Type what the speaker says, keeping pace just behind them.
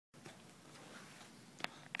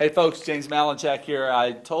Hey folks, James Malinchak here.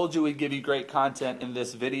 I told you we'd give you great content in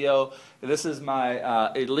this video. This is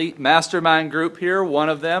my elite mastermind group here, one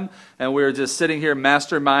of them, and we're just sitting here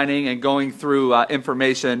masterminding and going through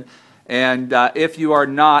information. And if you are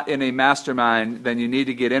not in a mastermind, then you need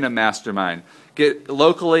to get in a mastermind. Get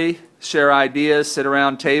locally, share ideas, sit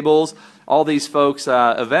around tables. All these folks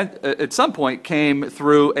at some point came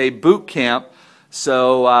through a boot camp,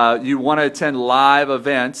 so you want to attend live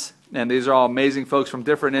events. And these are all amazing folks from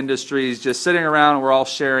different industries just sitting around and we're all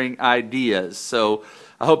sharing ideas. So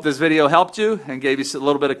I hope this video helped you and gave you a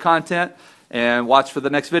little bit of content, and watch for the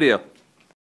next video.